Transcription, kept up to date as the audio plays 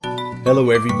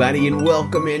Hello, everybody, and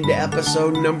welcome into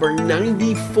episode number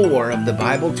 94 of the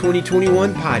Bible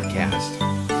 2021 podcast.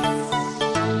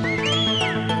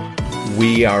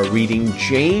 We are reading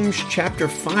James chapter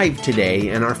 5 today,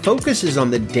 and our focus is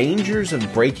on the dangers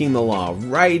of breaking the law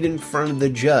right in front of the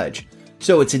judge.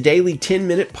 So it's a daily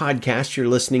 10-minute podcast you're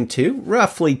listening to,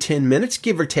 roughly 10 minutes,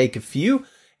 give or take a few.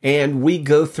 And we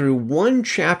go through one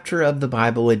chapter of the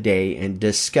Bible a day and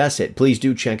discuss it. Please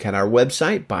do check out our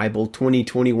website,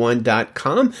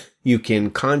 Bible2021.com. You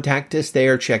can contact us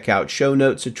there, check out show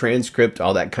notes, a transcript,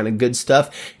 all that kind of good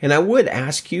stuff. And I would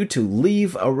ask you to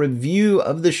leave a review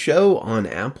of the show on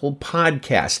Apple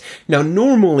Podcasts. Now,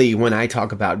 normally when I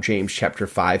talk about James chapter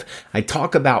 5, I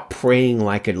talk about praying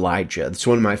like Elijah. It's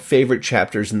one of my favorite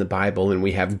chapters in the Bible, and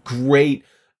we have great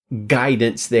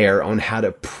guidance there on how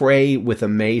to pray with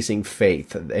amazing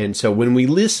faith. And so when we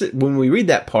read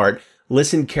that part,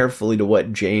 listen carefully to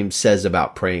what James says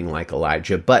about praying like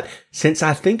Elijah. But since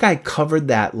I think I covered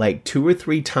that like 2 or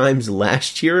 3 times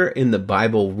last year in the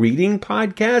Bible reading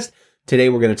podcast, today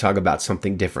we're going to talk about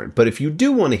something different. But if you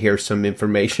do want to hear some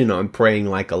information on praying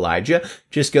like Elijah,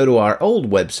 just go to our old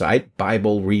website,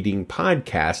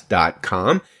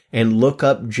 BibleReadingPodcast.com, and look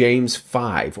up James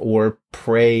 5 or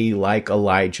pray like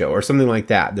Elijah or something like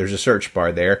that. There's a search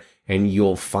bar there and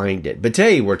you'll find it. But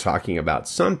today we're talking about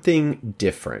something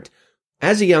different.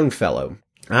 As a young fellow,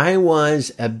 I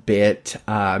was a bit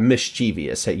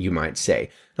mischievous, you might say.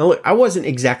 Now, look, I wasn't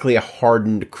exactly a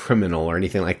hardened criminal or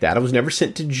anything like that. I was never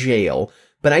sent to jail,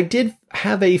 but I did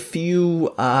have a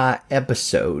few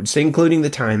episodes, including the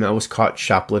time I was caught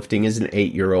shoplifting as an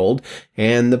 8-year-old,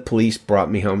 and the police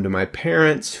brought me home to my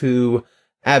parents, who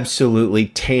absolutely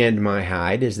tanned my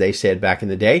hide, as they said back in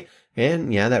the day.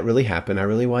 And yeah, that really happened. I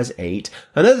really was 8.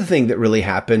 Another thing that really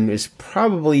happened is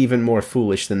probably even more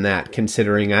foolish than that,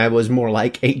 considering I was more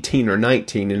like 18 or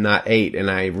 19 and not 8, and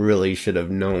I really should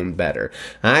have known better.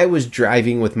 I was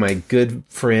driving with my good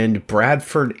friend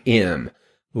Bradford M.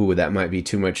 Ooh, that might be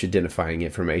too much identifying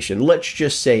information. Let's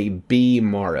just say B.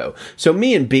 Morrow. So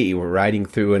me and B were riding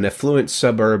through an affluent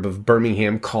suburb of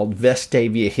Birmingham called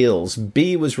Vestavia Hills.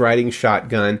 B was riding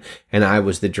shotgun, and I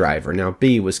was the driver. Now,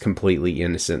 B was completely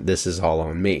innocent. This is all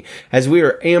on me. As we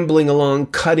were ambling along,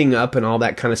 cutting up, and all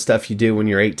that kind of stuff you do when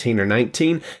you're 18 or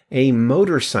 19, a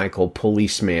motorcycle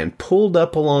policeman pulled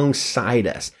up alongside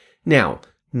us. Now,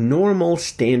 normal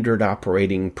standard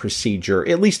operating procedure,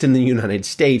 at least in the United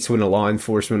States, when a law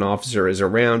enforcement officer is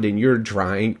around and you're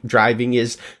driving,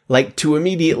 is like to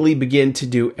immediately begin to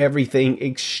do everything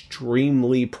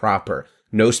extremely proper.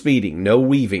 No speeding, no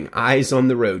weaving, eyes on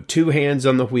the road, 2 hands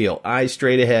on the wheel, eyes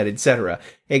straight ahead, etc.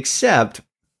 Except,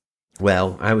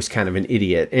 well, I was kind of an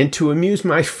idiot, and to amuse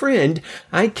my friend,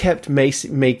 I kept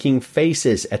making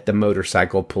faces at the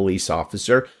motorcycle police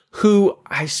officer, who,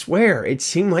 I swear, it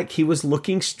seemed like he was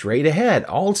looking straight ahead,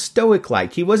 all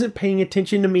stoic-like. He wasn't paying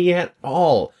attention to me at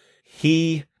all.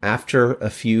 He, after a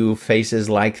few faces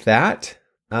like that,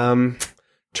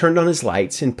 turned on his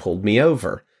lights and pulled me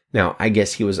over. Now, I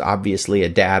guess he was obviously a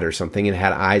dad or something and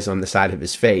had eyes on the side of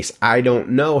his face. I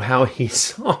don't know how he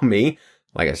saw me.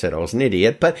 Like I said, I was an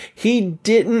idiot, but he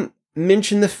didn't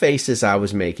mention the faces I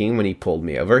was making when he pulled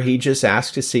me over. He just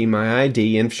asked to see my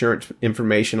ID, insurance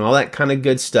information, all that kind of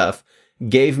good stuff,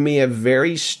 gave me a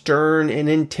very stern and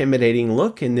intimidating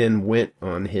look, and then went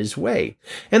on his way.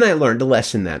 And I learned a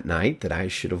lesson that night that I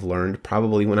should have learned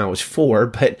probably when I was 4,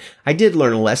 but I did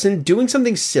learn a lesson. Doing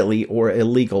something silly or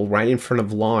illegal right in front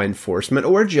of law enforcement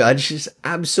or a judge is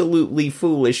absolutely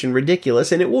foolish and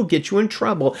ridiculous, and it will get you in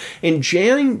trouble. And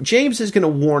James is going to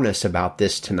warn us about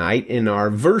this tonight in our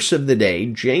verse of the day,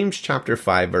 James chapter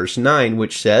 5, verse 9,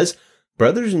 which says,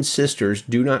 "Brothers and sisters,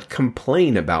 do not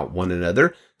complain about one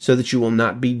another, so that you will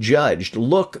not be judged.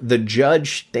 Look, the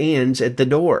judge stands at the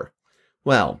door."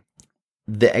 Well,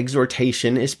 the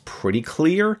exhortation is pretty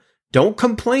clear. Don't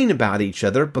complain about each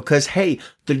other because, hey,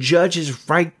 the judge is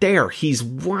right there. He's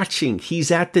watching. He's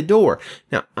at the door.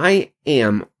 Now, I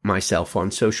am myself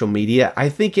on social media. I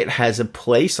think it has a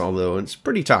place, although it's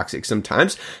pretty toxic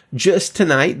sometimes. Just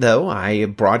tonight, though, I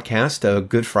broadcast a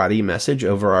Good Friday message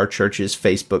over our church's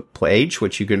Facebook page,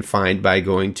 which you can find by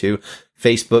going to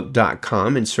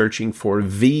Facebook.com and searching for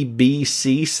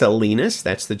VBC Salinas.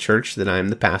 That's the church that I'm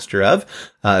the pastor of.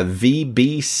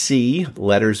 VBC,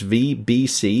 letters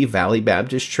VBC, Valley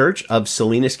Baptist Church of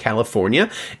Salinas, California.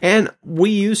 And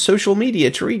we use social media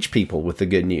to reach people with the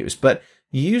good news. But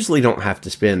you usually don't have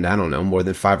to spend, more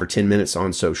than 5 or 10 minutes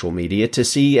on social media to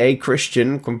see a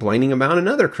Christian complaining about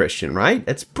another Christian, right?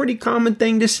 That's a pretty common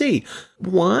thing to see.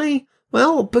 Why?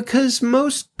 Well, because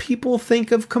most people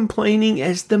think of complaining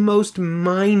as the most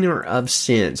minor of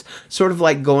sins. Sort of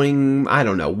like going,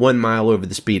 1 mile over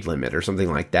the speed limit or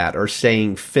something like that, or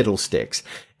saying fiddlesticks.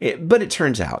 But it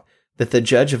turns out that the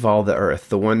judge of all the earth,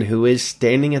 the one who is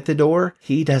standing at the door,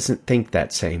 he doesn't think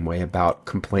that same way about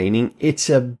complaining. It's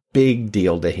a big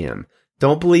deal to him.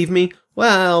 Don't believe me?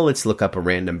 Well, let's look up a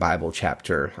random Bible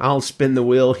chapter. I'll spin the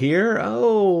wheel here.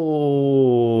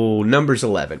 Numbers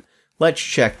 11. Let's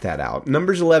check that out.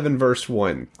 Numbers 11, verse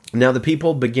 1. Now the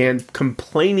people began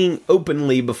complaining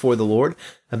openly before the Lord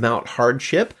about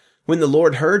hardship. When the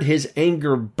Lord heard, his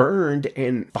anger burned,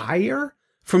 and fire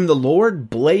from the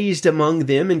Lord blazed among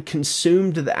them and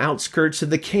consumed the outskirts of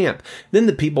the camp. Then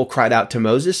the people cried out to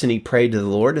Moses, and he prayed to the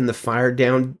Lord, and the fire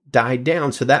died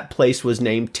down. So that place was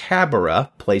named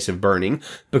Taberah, place of burning,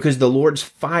 because the Lord's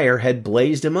fire had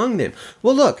blazed among them.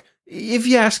 Well, look. If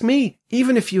you ask me,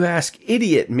 even if you ask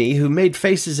idiot me who made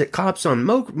faces at cops on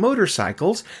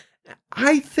motorcycles,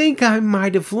 I think I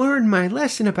might have learned my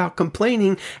lesson about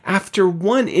complaining after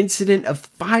one incident of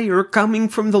fire coming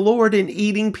from the Lord and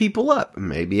eating people up.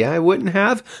 Maybe I wouldn't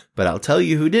have, but I'll tell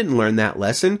you who didn't learn that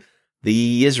lesson.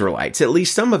 The Israelites, at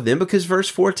least some of them, because verse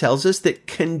 4 tells us that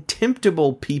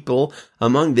contemptible people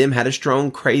among them had a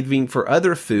strong craving for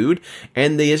other food,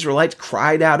 and the Israelites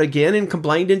cried out again and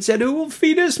complained and said, "Who will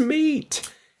feed us meat?"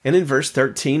 And in verse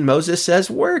 13, Moses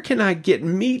says, "Where can I get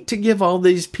meat to give all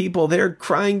these people? They're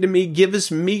crying to me, give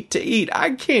us meat to eat. I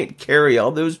can't carry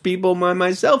all those people by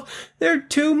myself. They're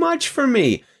too much for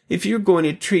me. If you're going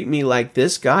to treat me like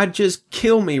this, God, just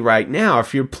kill me right now.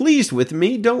 If you're pleased with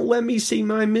me, don't let me see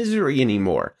my misery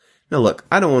anymore." Now look,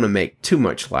 I don't want to make too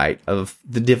much light of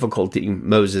the difficulty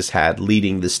Moses had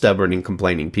leading the stubborn and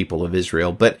complaining people of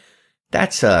Israel, but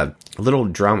that's a little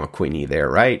drama queenie there,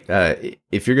 right?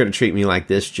 If you're going to treat me like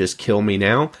this, just kill me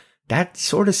now. That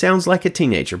sort of sounds like a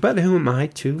teenager, but who am I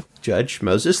to judge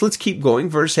Moses? Let's keep going.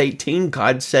 Verse 18,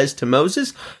 God says to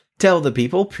Moses, "Tell the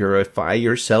people, purify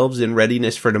yourselves in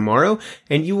readiness for tomorrow,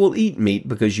 and you will eat meat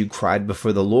because you cried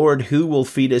before the Lord, who will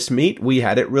feed us meat? We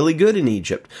had it really good in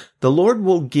Egypt. The Lord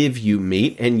will give you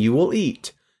meat, and you will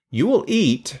eat. You will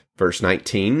eat," verse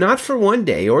 19, "not for 1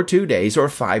 day or 2 days or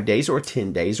 5 days or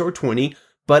 10 days or 20,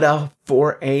 but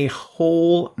for a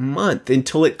whole month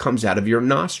until it comes out of your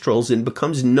nostrils and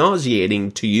becomes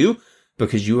nauseating to you,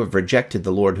 because you have rejected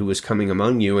the Lord who is coming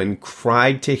among you and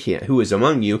cried to him, who is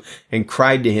among you, and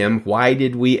cried to him, why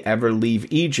did we ever leave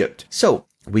Egypt?" So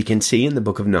we can see in the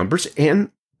book of Numbers and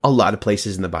a lot of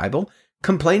places in the Bible,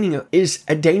 complaining is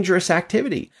a dangerous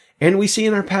activity. And we see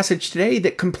in our passage today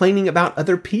that complaining about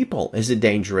other people is a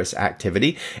dangerous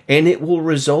activity, and it will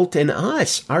result in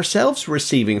us ourselves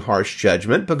receiving harsh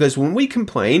judgment, because when we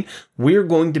complain, we're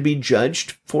going to be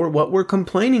judged for what we're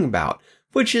complaining about.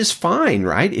 Which is fine,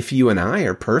 right? If you and I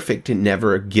are perfect and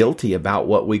never guilty about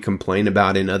what we complain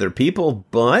about in other people.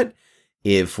 But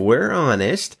if we're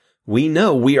honest, we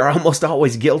know we are almost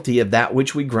always guilty of that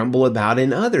which we grumble about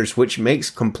in others, which makes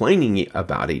complaining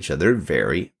about each other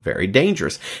very, very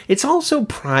dangerous. It's also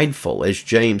prideful, as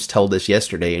James told us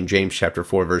yesterday in James chapter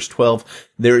 4, verse 12.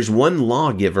 There is one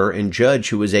lawgiver and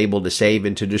judge who is able to save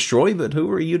and to destroy, but who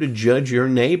are you to judge your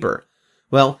neighbor?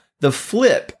 Well, the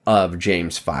flip of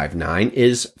James 5:9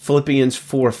 is Philippians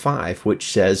 4:5,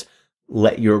 which says,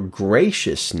 "Let your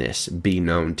graciousness be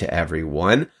known to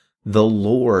everyone. The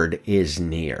Lord is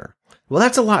near." Well,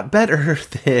 that's a lot better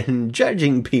than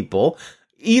judging people.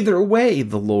 Either way,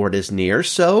 the Lord is near.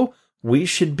 So we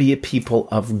should be a people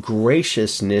of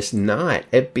graciousness, not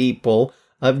a people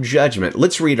of judgment.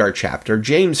 Let's read our chapter.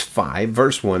 James 5,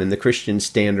 verse 1 in the Christian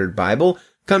Standard Bible.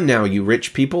 "Come now, you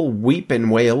rich people, weep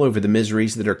and wail over the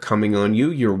miseries that are coming on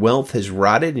you. Your wealth has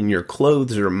rotted and your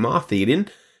clothes are moth-eaten.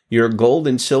 Your gold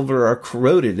and silver are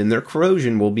corroded, and their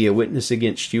corrosion will be a witness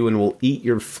against you and will eat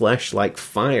your flesh like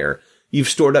fire. You've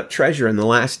stored up treasure in the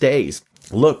last days.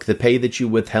 Look, the pay that you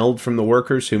withheld from the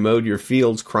workers who mowed your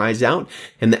fields cries out,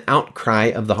 and the outcry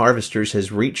of the harvesters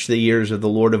has reached the ears of the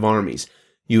Lord of armies.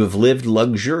 You have lived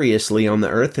luxuriously on the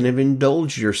earth and have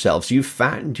indulged yourselves. You've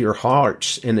fattened your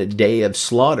hearts in a day of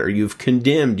slaughter. You've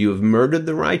condemned, you have murdered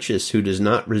the righteous who does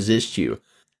not resist you.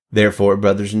 Therefore,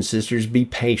 brothers and sisters, be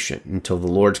patient until the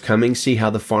Lord's coming. See how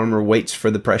the farmer waits for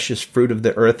the precious fruit of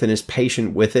the earth and is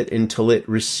patient with it until it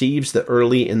receives the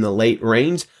early and the late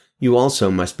rains. You also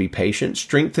must be patient.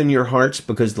 Strengthen your hearts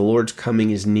because the Lord's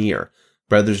coming is near.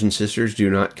 Brothers and sisters, do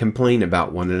not complain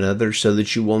about one another so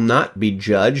that you will not be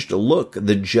judged. Look,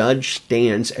 the judge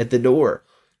stands at the door.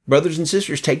 Brothers and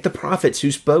sisters, take the prophets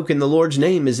who spoke in the Lord's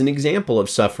name as an example of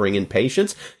suffering and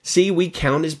patience. See, we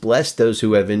count as blessed those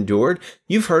who have endured.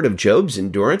 You've heard of Job's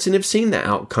endurance and have seen the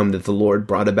outcome that the Lord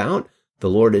brought about. The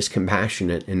Lord is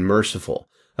compassionate and merciful.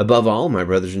 Above all, my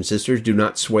brothers and sisters, do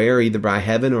not swear either by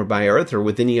heaven or by earth or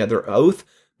with any other oath,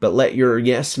 but let your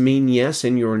yes mean yes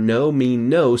and your no mean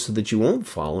no, so that you won't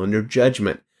fall under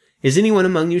judgment. Is anyone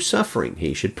among you suffering?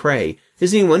 He should pray.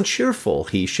 Is anyone cheerful?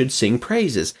 He should sing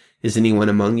praises. Is anyone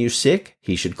among you sick?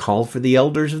 He should call for the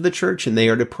elders of the church, and they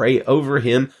are to pray over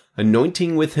him,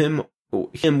 anointing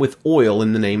him with oil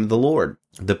in the name of the Lord.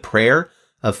 The prayer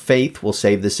of faith will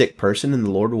save the sick person, and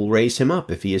the Lord will raise him up.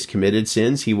 If he has committed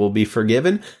sins, he will be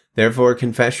forgiven. Therefore,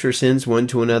 confess your sins one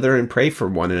to another and pray for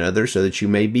one another so that you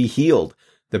may be healed.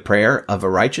 The prayer of a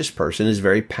righteous person is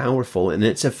very powerful in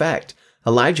its effect.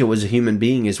 Elijah was a human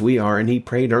being as we are, and he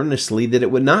prayed earnestly that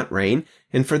it would not rain.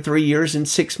 And for 3 years and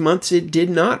 6 months it did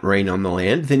not rain on the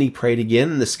land. Then he prayed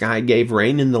again, and the sky gave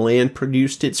rain, and the land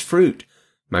produced its fruit.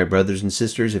 My brothers and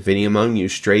sisters, if any among you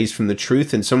strays from the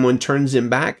truth and someone turns him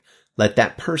back, let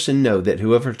that person know that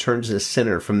whoever turns a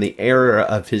sinner from the error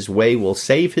of his way will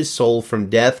save his soul from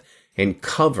death and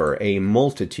cover a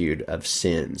multitude of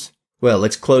sins. Well,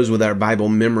 let's close with our Bible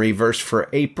memory verse for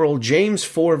April. James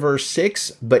 4 verse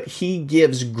 6, but he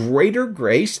gives greater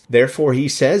grace. Therefore he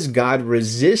says, God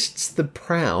resists the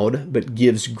proud, but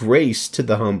gives grace to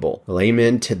the humble. Well,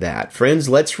 amen to that. Friends,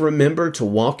 let's remember to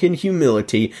walk in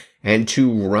humility and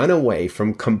to run away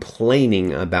from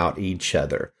complaining about each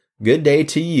other. Good day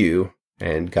to you,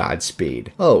 and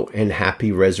Godspeed. Oh, and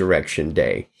happy Resurrection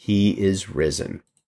Day. He is risen.